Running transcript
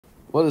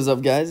What is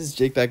up, guys? It's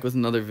Jake back with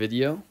another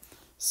video.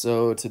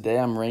 So today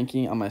I'm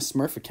ranking on my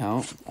Smurf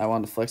account. I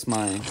wanted to flex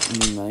my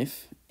new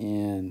knife,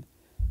 and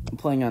I'm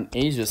playing on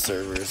Asia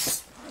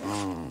servers.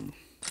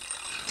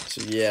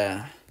 So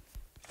yeah,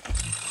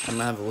 I'm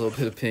gonna have a little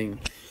bit of ping,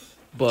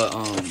 but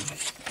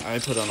I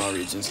put on all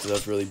regions because I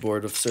was really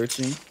bored of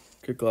searching.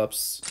 Quick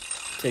Ops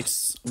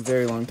takes a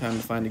very long time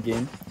to find a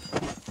game,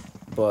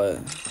 but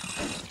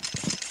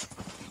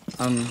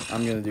I'm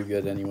gonna do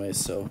good anyway,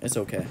 so it's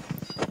okay.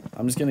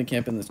 I'm just gonna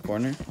camp in this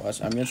corner.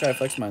 Watch, I'm gonna try to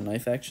flex my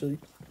knife actually.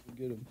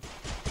 Get him.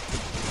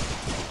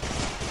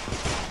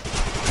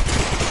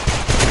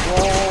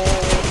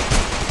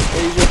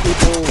 Whoa! Asia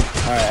people!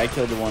 Alright, I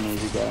killed the one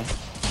Asia guy.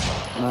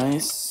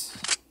 Nice.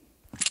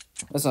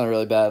 That's not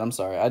really bad, I'm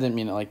sorry. I didn't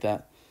mean it like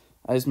that.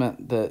 I just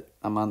meant that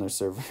I'm on their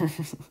server.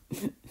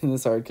 And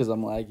it's hard because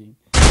I'm lagging.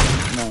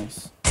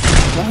 Nice.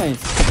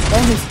 Nice!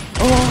 Nice!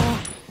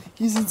 Oh!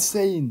 He's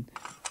insane!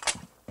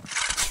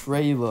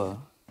 Trailer.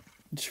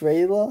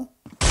 Trailer?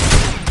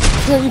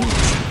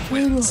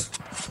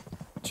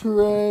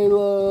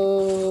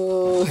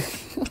 Trailer.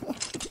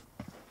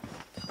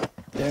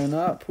 They're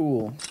not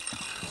pool.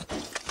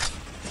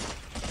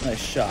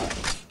 Nice shot.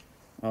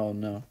 Oh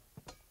no.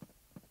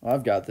 Oh,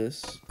 I've got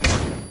this.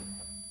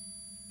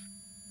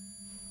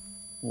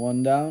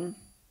 One down.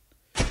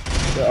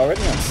 They're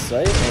already on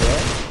site.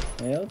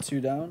 AO, two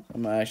down.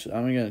 I'm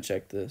gonna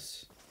check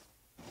this.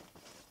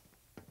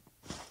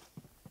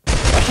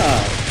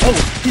 Oh,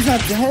 he's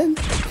not dead.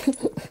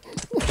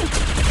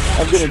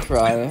 I'm gonna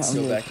cry. I'm gonna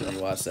go back and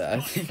rewatch that.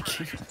 I think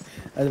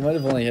I might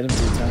have only hit him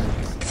 3 times.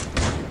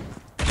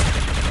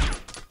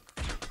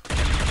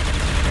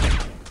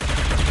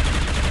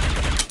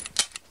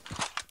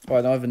 Oh,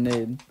 I don't have a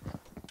nade.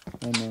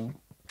 Oh no.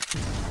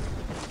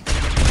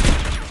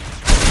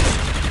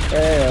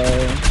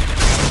 Heyo.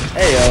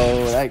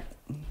 Heyo.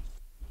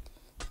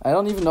 I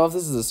don't even know if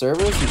this is a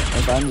server,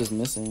 if I'm just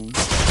missing.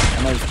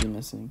 I might just be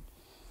missing.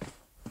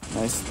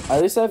 Nice.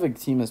 At least I have a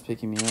team that's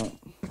picking me up.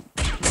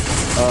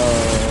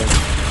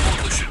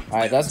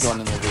 Alright, that's going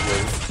in the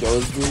video.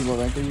 Goes, dude, what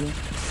rank are you?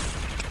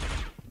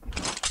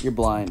 You're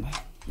blind.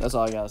 That's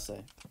all I gotta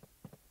say.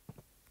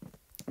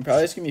 I'm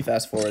probably just gonna be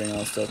fast forwarding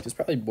all stuff. It's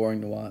probably boring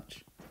to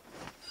watch.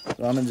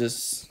 So I'm gonna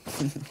just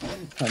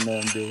I know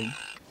what I'm doing.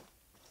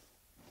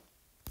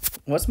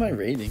 What's my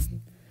rating?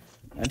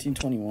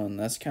 1921.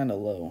 That's kind of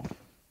low.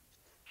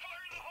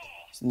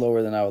 It's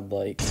lower than I would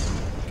like.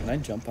 Can I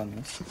jump on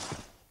this?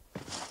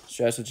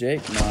 Stress with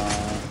Jake? Nah,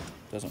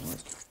 doesn't work.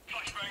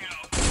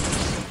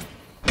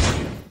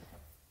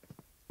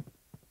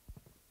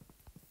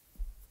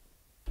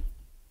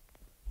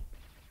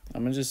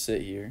 I'm gonna just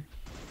sit here.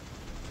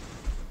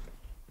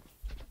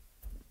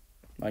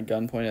 My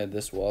gun pointed at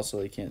this wall so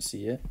they can't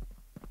see it.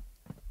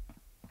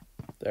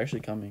 They're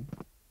actually coming.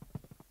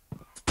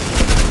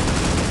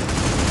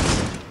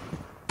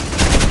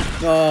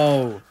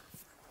 No!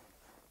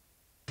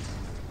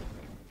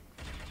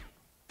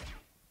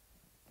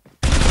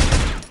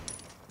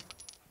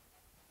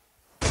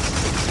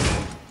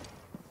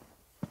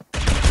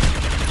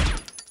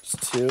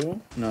 Just 2.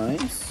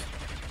 Nice.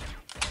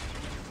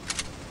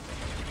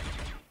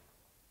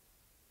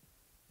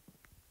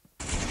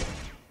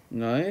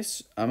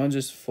 Nice. I'm gonna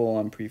just full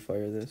on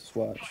pre-fire this.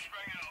 Watch.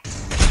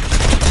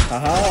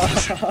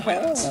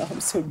 Haha! I'm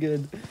so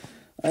good.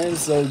 I am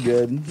so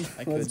good.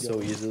 I could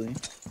so easily.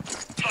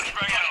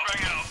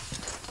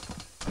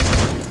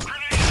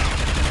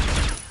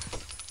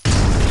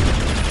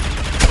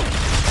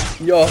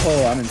 Yo,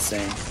 I'm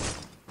insane.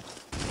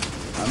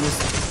 I'm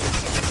just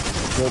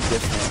built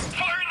different.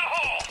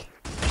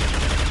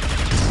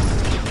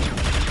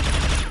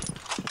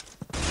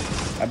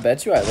 I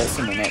bet you I lit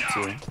someone up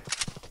too.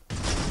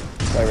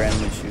 By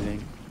randomly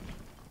shooting.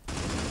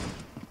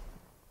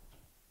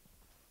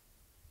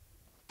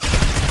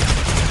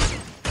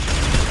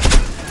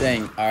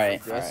 Dang,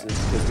 alright. Because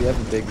we have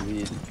a big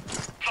lead.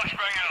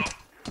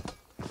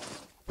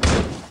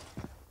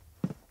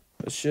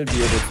 I should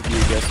be able to be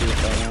aggressive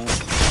if I want.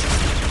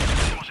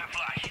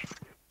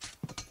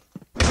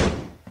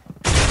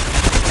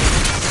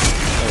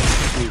 Oh,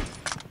 shoot.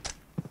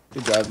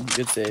 Good job.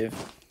 Good save.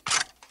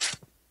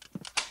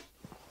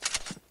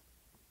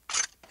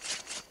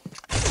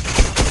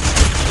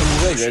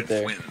 Right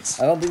there.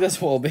 I don't think that's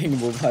wall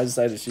bangable, but I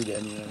decided to shoot it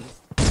anyway.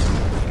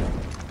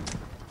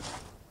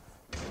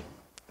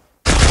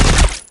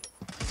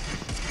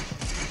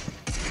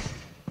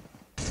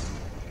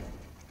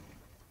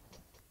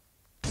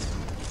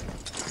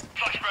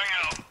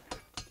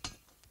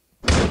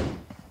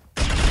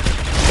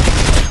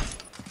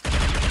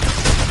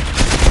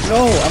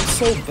 No, I'm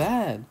so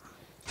bad.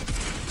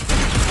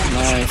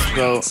 Nice,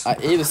 bro. I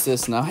 8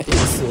 assists now. 8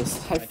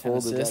 assists. I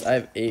folded it. I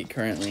have 8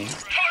 currently.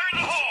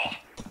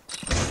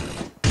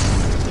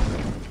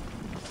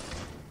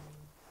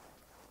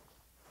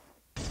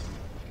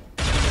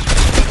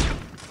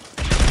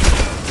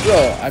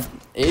 Bro,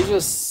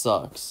 Asia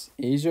sucks.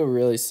 Asia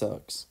really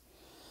sucks.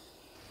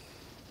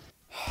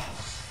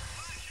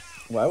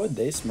 Why would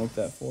they smoke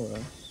that for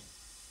us?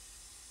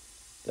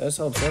 That just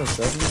helps us,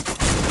 doesn't it?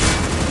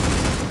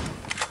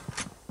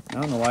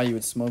 I don't know why you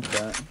would smoke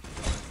that.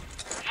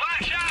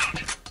 Flash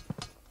out!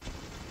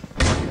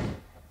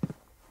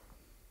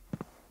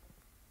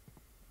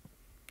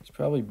 It's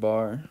probably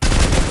bar.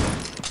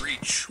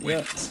 Breach Yep.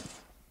 wins.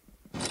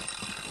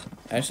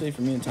 Actually,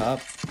 for me, top.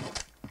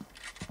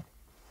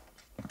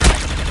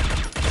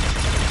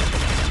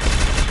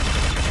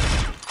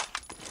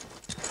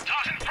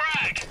 Tossing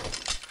frag!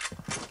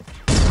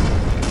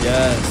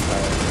 Yes,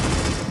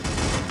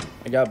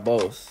 I got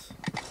both.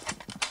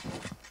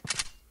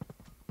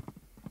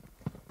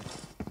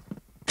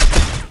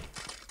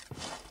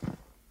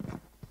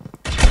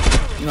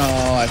 No,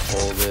 I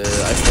folded.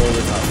 I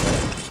folded top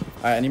right.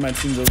 Alright, I need my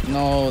team to...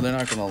 No, they're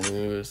not gonna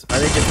lose. I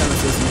didn't get 10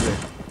 assists either.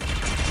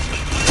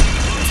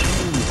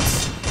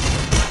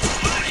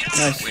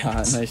 Nice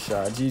shot, nice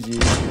shot. GG.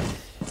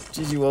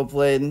 GG, well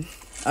played.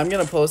 I'm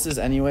gonna post this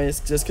anyways,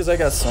 just because I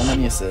got so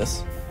many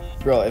assists.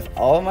 Bro, if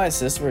all of my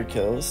assists were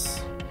kills,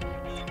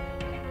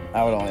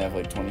 I would only have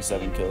like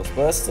 27 kills,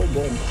 but that's still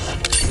good.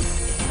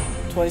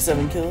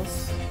 27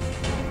 kills.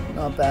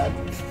 Not bad.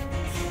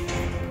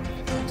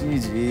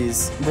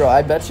 GG's. Bro,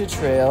 I bet you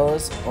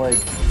Trails, like,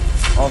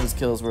 all of his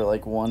kills were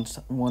like one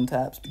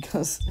taps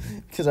because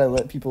I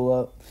let people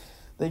up.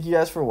 Thank you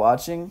guys for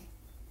watching.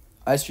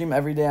 I stream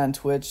every day on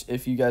Twitch.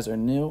 If you guys are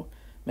new,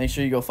 make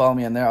sure you go follow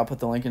me on there. I'll put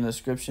the link in the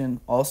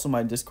description. Also,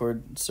 my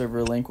Discord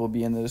server link will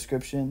be in the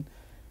description.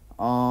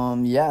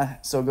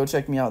 Yeah, so go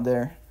check me out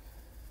there.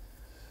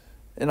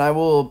 And I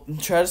will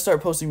try to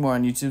start posting more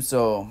on YouTube,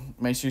 so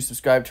make sure you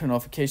subscribe, turn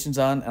notifications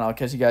on, and I'll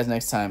catch you guys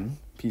next time.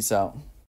 Peace out.